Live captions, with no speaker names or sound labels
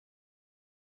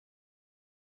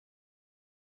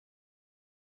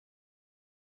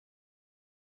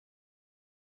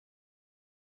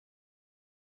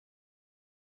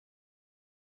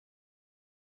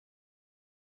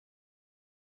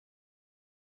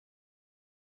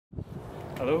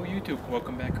Hello YouTube,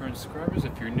 welcome back current subscribers.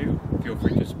 If you're new, feel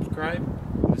free to subscribe.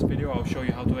 In this video I'll show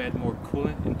you how to add more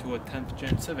coolant into a 10th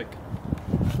gen Civic.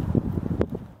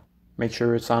 Make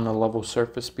sure it's on a level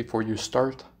surface before you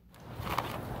start.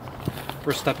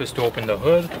 First step is to open the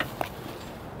hood.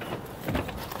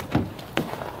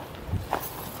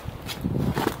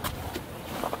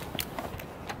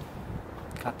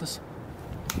 Got this?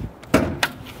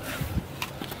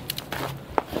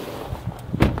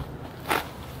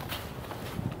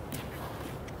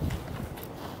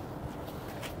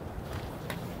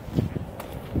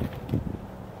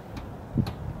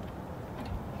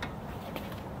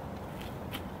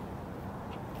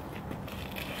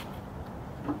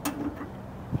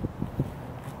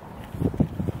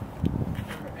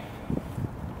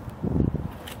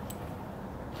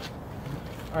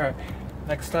 Alright,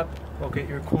 next step, locate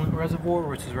your coolant reservoir,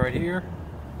 which is right here.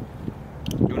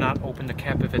 Do not open the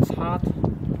cap if it's hot.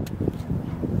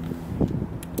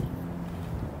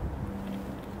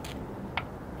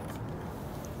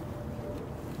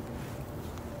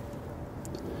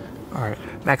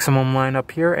 Alright, maximum line up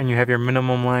here, and you have your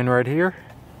minimum line right here.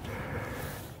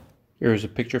 Here's a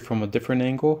picture from a different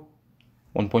angle.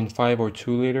 1.5 or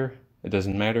 2 liter, it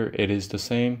doesn't matter, it is the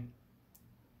same.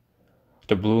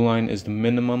 The blue line is the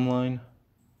minimum line.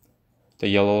 The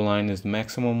yellow line is the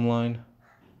maximum line.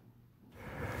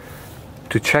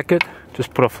 To check it,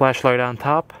 just put a flashlight on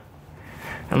top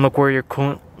and look where your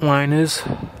coolant line is.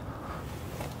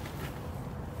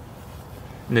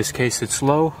 In this case it's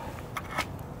low.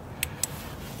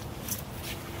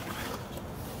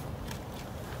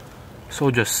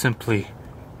 So just simply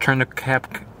turn the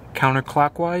cap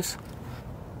counterclockwise.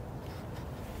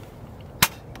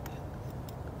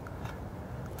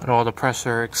 Let all the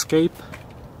pressure escape.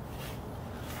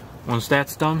 Once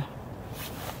that's done,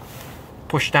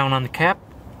 push down on the cap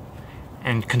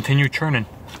and continue churning.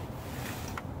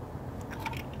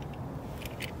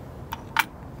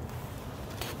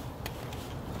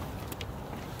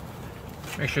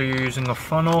 Make sure you're using a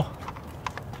funnel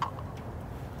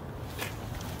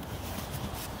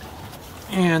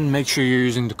and make sure you're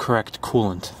using the correct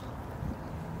coolant.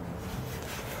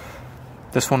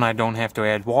 This one I don't have to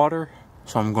add water,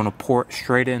 so I'm going to pour it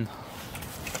straight in.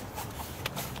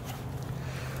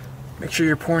 Make sure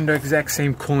you're pouring the exact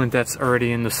same coolant that's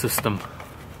already in the system.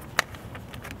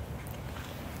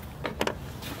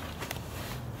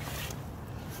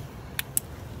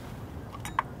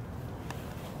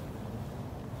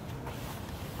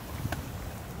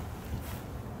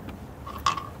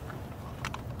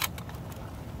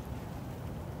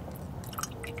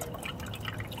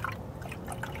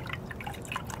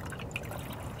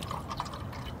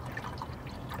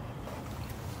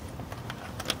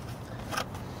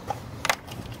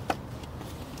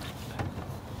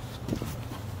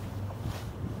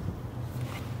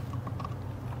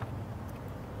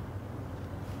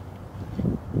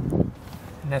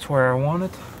 And that's where I want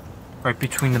it, right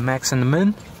between the max and the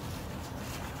min.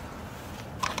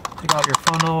 Take out your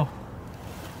funnel.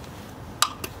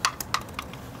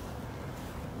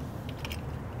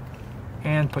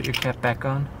 And put your cap back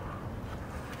on.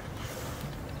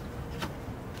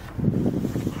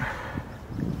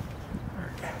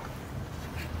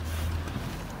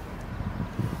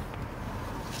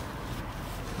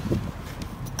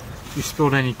 If you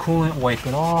spilled any coolant, wipe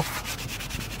it off.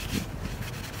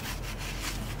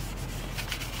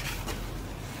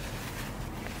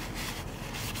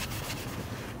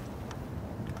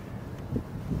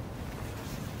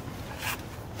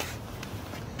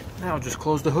 Now just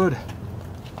close the hood.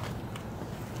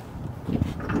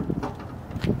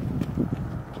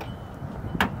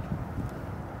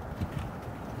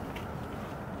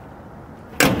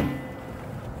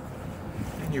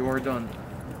 And you are done.